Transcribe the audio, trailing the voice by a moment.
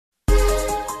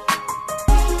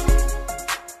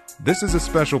This is a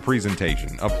special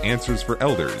presentation of Answers for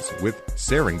Elders with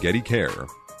Serengeti Care.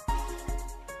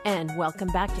 And welcome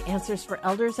back to Answers for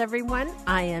Elders, everyone.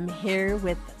 I am here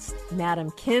with Madam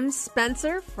Kim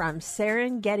Spencer from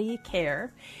Serengeti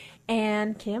Care.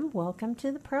 And Kim, welcome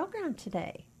to the program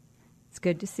today. It's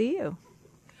good to see you.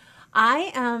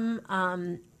 I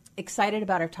am excited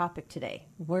about our topic today.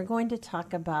 We're going to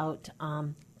talk about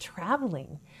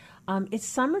traveling. It's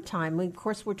summertime. Of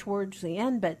course, we're towards the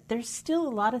end, but there's still a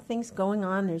lot of things going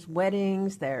on. There's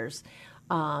weddings, there's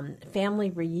family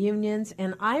reunions.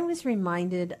 And I was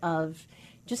reminded of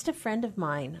just a friend of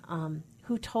mine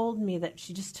who told me that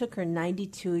she just took her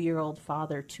 92-year-old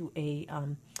father to a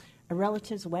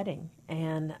relative's wedding.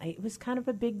 And it was kind of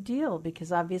a big deal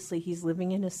because obviously he's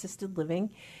living in assisted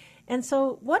living. And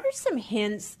so what are some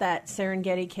hints that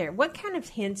Serengeti Care, what kind of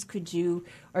hints could you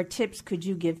or tips could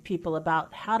you give people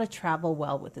about how to travel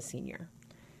well with a senior?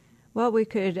 Well, we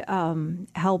could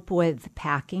help with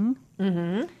packing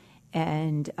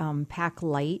and pack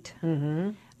light.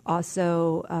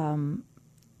 Also,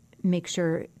 make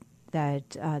sure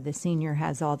that the senior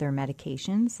has all their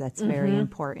medications. That's very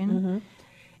important.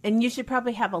 And you should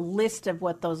probably have a list of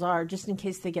what those are just in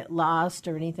case they get lost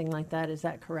or anything like that. Is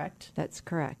that correct? That's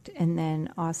correct. And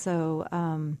then also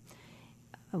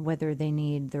whether they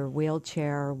need their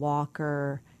wheelchair,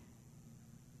 walker,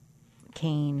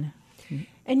 cane.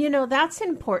 And, you know, that's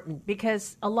important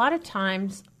because a lot of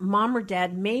times mom or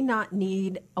dad may not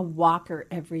need a walker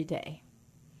every day.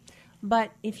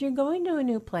 But if you're going to a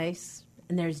new place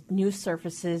and there's new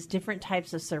surfaces, different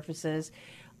types of surfaces,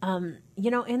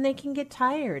 you know, and they can get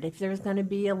tired if there's going to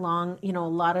be a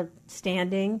lot of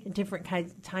standing, different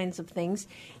kinds of things.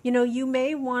 You know, you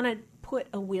may want to put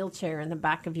a wheelchair in the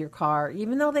back of your car,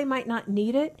 even though they might not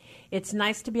need it. It's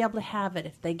nice to be able to have it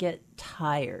if they get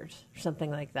tired or something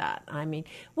like that. I mean,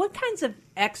 what kinds of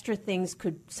extra things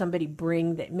could somebody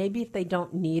bring that maybe if they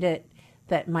don't need it,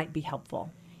 that might be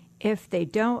helpful? If they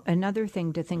don't, another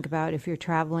thing to think about if you're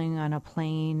traveling on a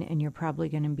plane and you're probably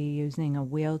going to be using a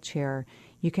wheelchair,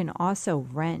 you can also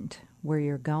rent where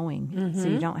you're going, so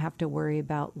you don't have to worry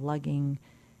about lugging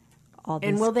all this gear.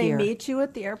 And will they meet you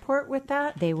at the airport with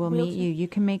that? They will meet you. You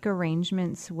can make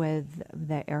arrangements with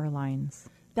the airlines.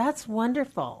 That's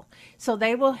wonderful. So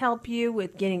they will help you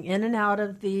with getting in and out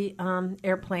of the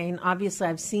airplane. Obviously,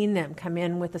 I've seen them come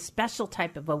in with a special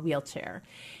type of a wheelchair.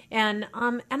 And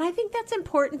I think that's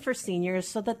important for seniors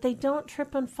so that they don't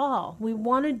trip and fall. We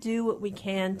want to do what we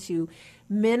can to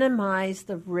minimize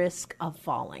the risk of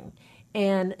falling.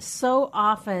 And so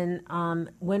often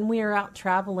when we are out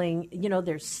traveling, you know,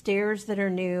 there's stairs that are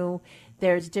new.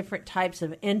 There's different types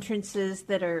of entrances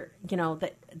that are, you know,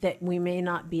 that we may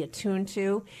not be attuned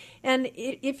to. And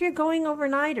if you're going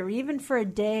overnight or even for a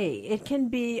day, it can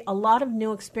be a lot of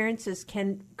new experiences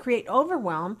can create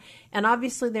overwhelm. And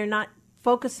obviously they're not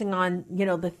focusing on, you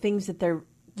know, the things that they're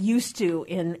used to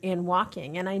in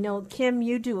walking. And I know, Kim,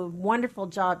 you do a wonderful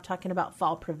job talking about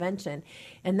fall prevention.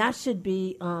 And that should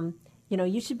be, you know,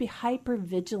 you should be hyper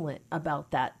vigilant about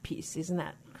that piece. Isn't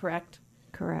that correct?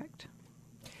 Correct.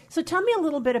 So tell me a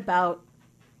little bit about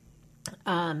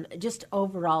just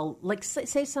overall, like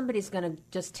say somebody's going to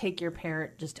just take your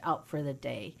parent just out for the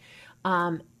day.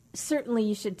 Certainly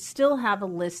you should still have a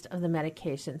list of the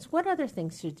medications. What other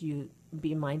things should you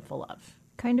be mindful of?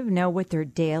 Kind of know what their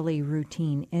daily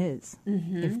routine is.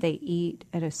 If they eat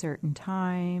at a certain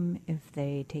time, if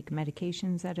they take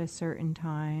medications at a certain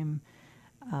time,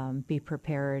 be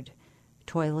prepared,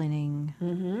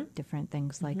 toileting, different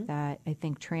things like that. I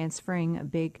think transferring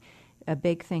a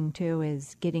big thing too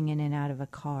is getting in and out of a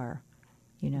car.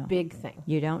 You know, big thing.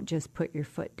 You don't just put your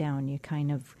foot down. You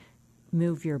kind of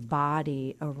move your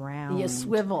body around. You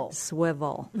swivel.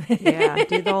 Yeah,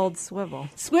 do the old swivel.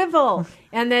 Swivel.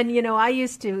 And then, you know, I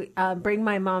used to bring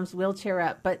my mom's wheelchair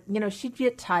up, but, you know, she'd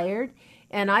get tired.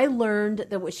 And I learned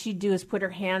that what she'd do is put her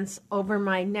hands over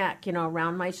my neck, you know,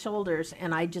 around my shoulders,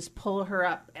 and I just pull her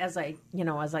up as I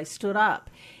stood up.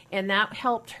 And that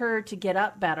helped her to get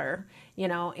up better, you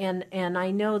know, and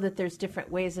I know that there's different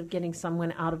ways of getting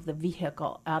someone out of the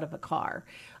vehicle, out of a car.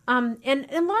 And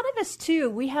a lot of us, too,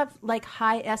 we have, like,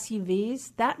 high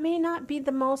SUVs. That may not be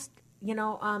the most, you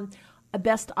know, a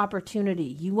best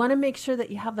opportunity. You want to make sure that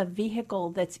you have a vehicle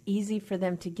that's easy for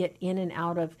them to get in and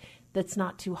out of, that's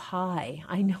not too high.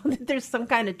 I know that there's some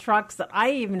kind of trucks that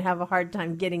I even have a hard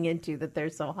time getting into that they're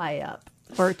so high up.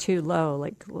 Or too low,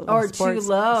 like little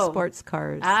sports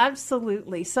cars.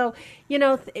 Absolutely. So, you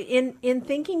know, in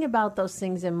thinking about those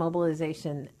things in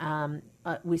mobilization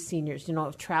with seniors, you know,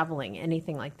 of traveling,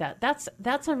 anything like that,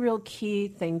 that's a real key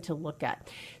thing to look at.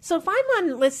 So if I'm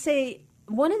on, let's say,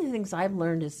 one of the things I've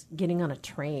learned is getting on a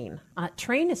train.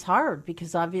 Train is hard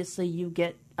because obviously you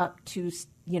get up to,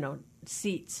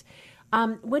 seats.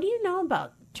 What do you know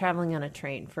about traveling on a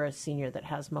train for a senior that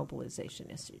has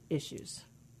mobilization issues?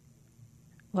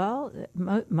 Well,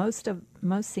 most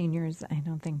seniors, I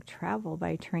don't think, travel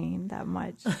by train that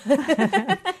much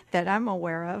that I'm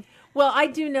aware of. Well, I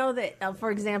do know that,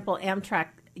 for example, Amtrak,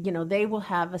 they will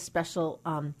have a special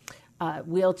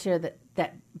wheelchair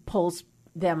that pulls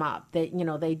them up.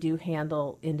 They do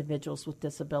handle individuals with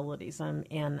disabilities,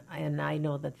 and I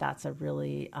know that that's a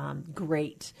really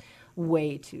great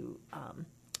way to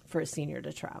for a senior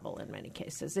to travel in many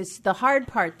cases. It's the hard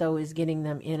part, though, is getting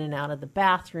them in and out of the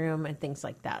bathroom and things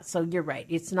like that. So you're right.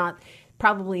 It's not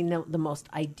probably the most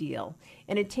ideal.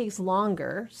 And it takes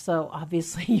longer. So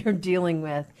obviously you're dealing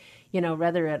with,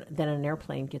 rather than an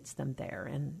airplane gets them there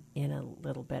and in a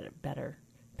little bit better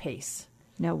pace.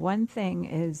 Now, one thing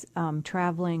is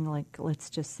traveling, like let's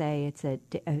just say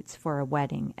it's for a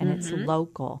wedding and it's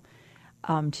local.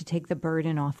 To take the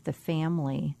burden off the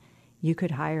family, you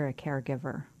could hire a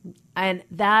caregiver. And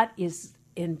that is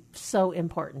so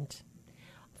important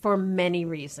for many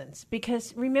reasons.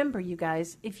 Because remember, you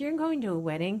guys, if you're going to a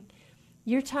wedding,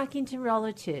 you're talking to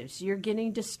relatives. You're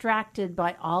getting distracted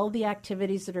by all the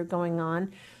activities that are going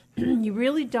on. You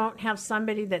really don't have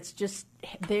somebody that's just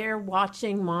there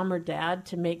watching mom or dad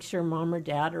to make sure mom or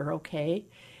dad are okay.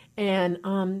 And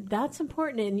that's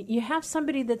important. And you have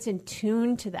somebody that's in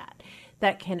tune to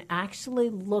that can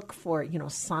actually look for,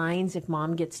 signs if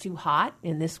mom gets too hot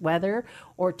in this weather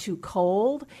or too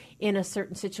cold in a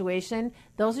certain situation.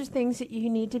 Those are things that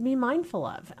you need to be mindful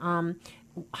of.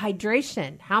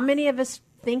 Hydration. How many of us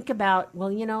think about,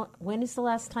 when is the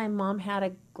last time mom had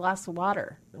a glass of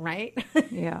water, right?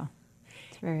 Yeah,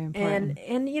 it's very important.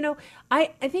 And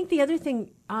I think the other thing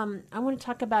I want to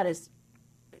talk about is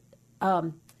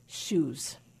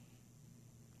shoes.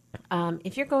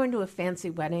 If you're going to a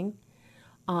fancy wedding,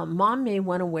 mom may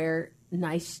want to wear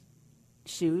nice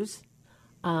shoes.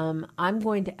 I'm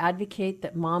going to advocate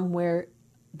that mom wear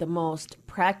the most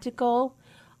practical,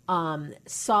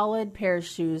 solid pair of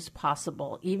shoes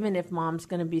possible, even if mom's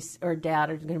going to be or dad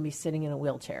are going to be sitting in a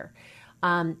wheelchair.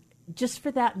 Just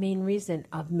for that main reason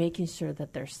of making sure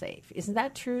that they're safe. Isn't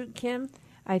that true, Kim?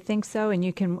 I think so, and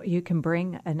you can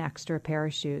bring an extra pair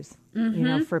of shoes,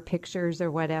 for pictures or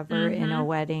whatever in a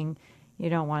wedding. You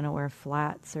don't want to wear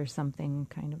flats or something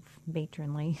kind of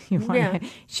matronly.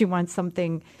 She wants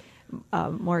something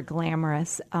more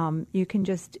glamorous. You can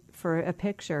just, for a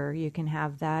picture, you can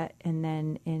have that, and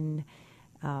then in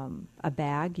a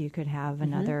bag, you could have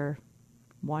another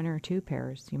one or two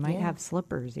pairs. You might have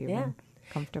slippers even. Yeah.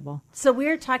 Comfortable. So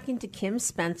we're talking to Kim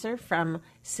Spencer from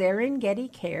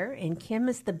Serengeti Care, and Kim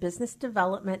is the Business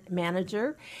Development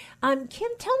Manager. Kim,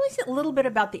 tell us a little bit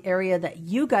about the area that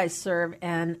you guys serve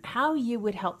and how you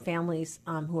would help families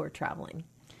who are traveling.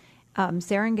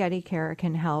 Serengeti Care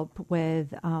can help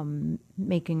with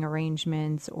making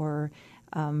arrangements or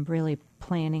really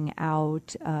planning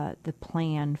out the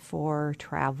plan for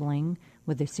traveling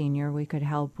with a senior. We could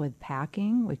help with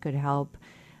packing. We could help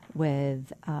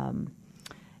with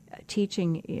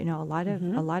teaching. A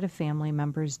lot of family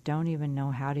members don't even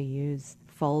know how to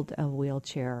fold a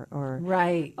wheelchair or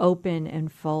open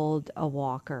and fold a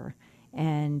walker.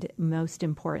 And most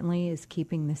importantly is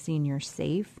keeping the senior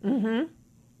safe.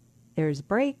 There's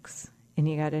breaks, and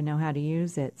you got to know how to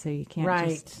use it. So you can't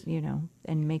just,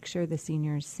 and make sure the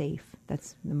senior is safe.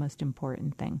 That's the most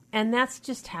important thing. And that's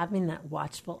just having that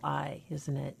watchful eye,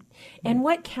 isn't it? And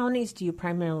what counties do you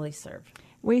primarily serve?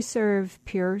 We serve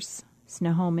Pierce,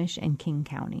 Snohomish, and King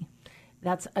County.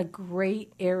 That's a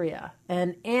great area.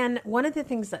 And one of the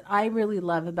things that I really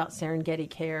love about Serengeti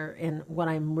Care and what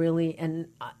I'm really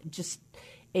just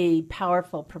a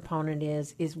powerful proponent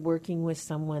is working with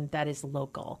someone that is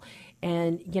local.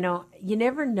 And, you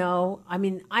never know. I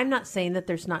mean, I'm not saying that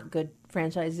there's not good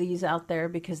franchisees out there,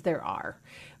 because there are.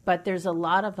 But there's a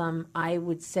lot of them, I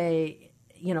would say,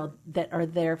 that are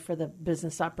there for the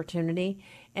business opportunity.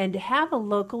 And to have a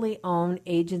locally owned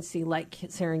agency like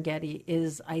Serengeti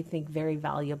is, I think, very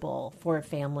valuable for a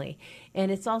family.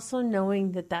 And it's also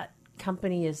knowing that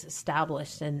company is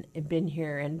established and been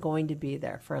here and going to be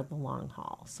there for the long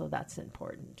haul. So that's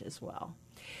important as well.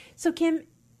 So, Kim,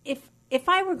 if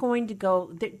I were going to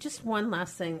go, just one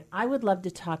last thing, I would love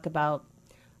to talk about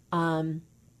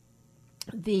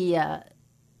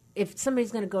if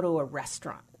somebody's going to go to a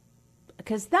restaurant,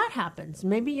 because that happens.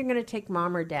 Maybe you're going to take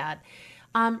mom or dad.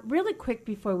 Really quick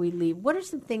before we leave, what are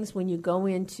some things when you go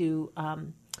into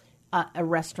a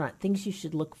restaurant, things you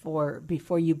should look for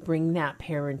before you bring that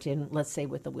parent in, let's say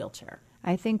with a wheelchair?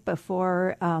 I think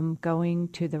before going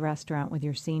to the restaurant with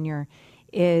your senior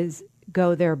is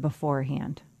go there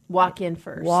beforehand. Walk in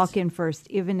first. Walk in first,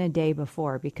 even a day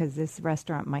before, because this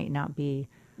restaurant might not be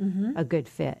a good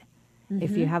fit. Mm-hmm.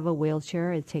 If you have a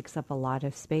wheelchair, it takes up a lot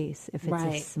of space. If it's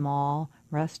a small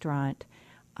restaurant,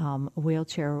 a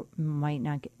wheelchair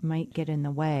might get in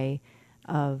the way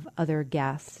of other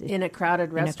guests in a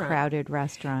crowded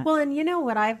restaurant. Well, and you know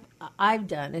what I've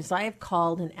done is I have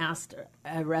called and asked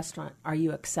a restaurant, "Are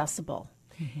you accessible?"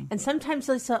 Mm-hmm. And sometimes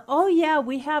they say, "Oh yeah,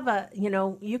 we have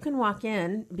you can walk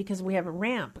in because we have a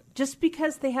ramp." Just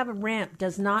because they have a ramp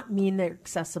does not mean they're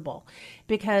accessible,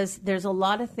 because there's a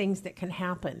lot of things that can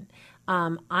happen.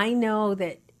 I know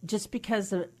that just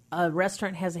because a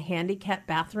restaurant has a handicapped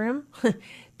bathroom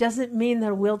doesn't mean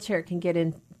that a wheelchair can get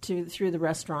in through the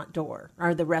restaurant door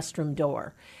or the restroom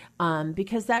door,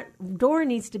 because that door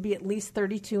needs to be at least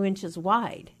 32 inches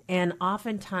wide, and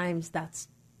oftentimes that's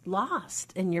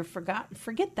lost and you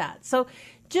forget that. So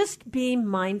just be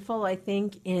mindful, I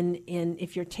think, in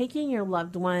if you're taking your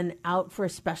loved one out for a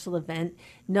special event,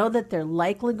 know that they're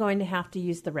likely going to have to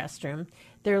use the restroom.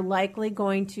 They're likely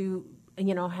going to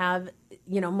have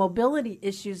mobility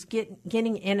issues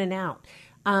getting in and out.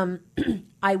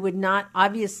 I would not,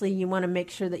 obviously you want to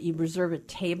make sure that you reserve a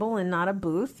table and not a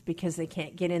booth, because they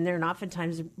can't get in there, and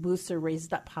oftentimes booths are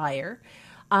raised up higher.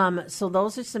 So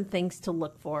those are some things to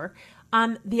look for.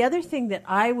 The other thing that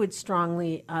I would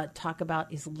strongly talk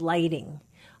about is lighting.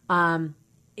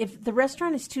 If the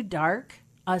restaurant is too dark,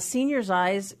 seniors'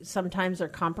 eyes sometimes are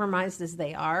compromised as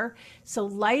they are. So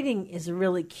lighting is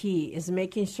really key, is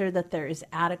making sure that there is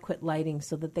adequate lighting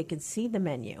so that they can see the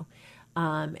menu.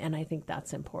 And I think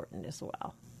that's important as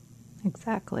well.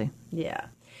 Exactly. Yeah.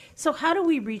 So how do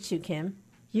we reach you, Kim?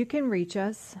 You can reach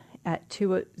us at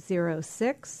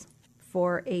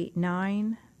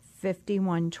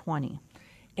 206-489-5120.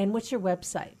 And what's your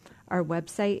website? Our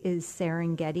website is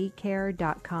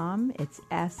SerengetiCare.com. It's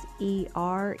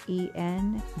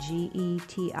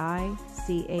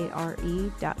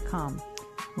SerengetiCare.com.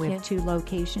 We have 2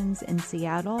 locations in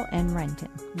Seattle and Renton.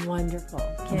 Wonderful.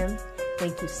 Kim,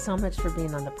 thank you so much for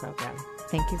being on the program.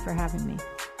 Thank you for having me.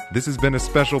 This has been a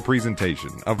special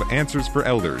presentation of Answers for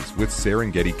Elders with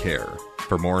Serengeti Care.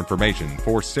 For more information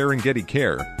for Serengeti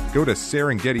Care, go to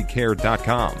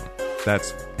SerengetiCare.com.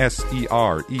 That's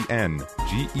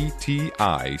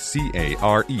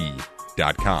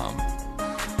SerengetiCare.com.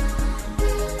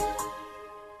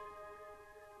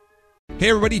 Hey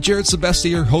everybody, Jared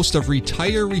Sebestier, host of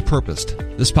Retire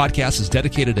Repurposed. This podcast is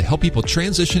dedicated to help people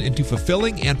transition into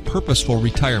fulfilling and purposeful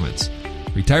retirements.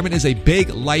 Retirement is a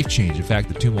big life change. In fact,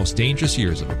 the 2 most dangerous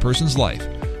years of a person's life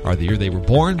are the year they were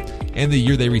born and the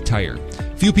year they retire.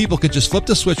 Few people could just flip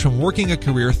the switch from working a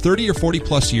career 30 or 40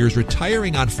 plus years,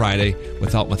 retiring on Friday,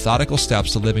 without methodical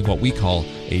steps to living what we call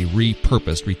a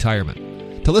repurposed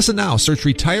retirement. To listen now, search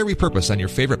Retire Repurposed on your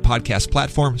favorite podcast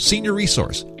platform, Senior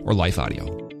Resource, or Life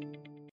Audio.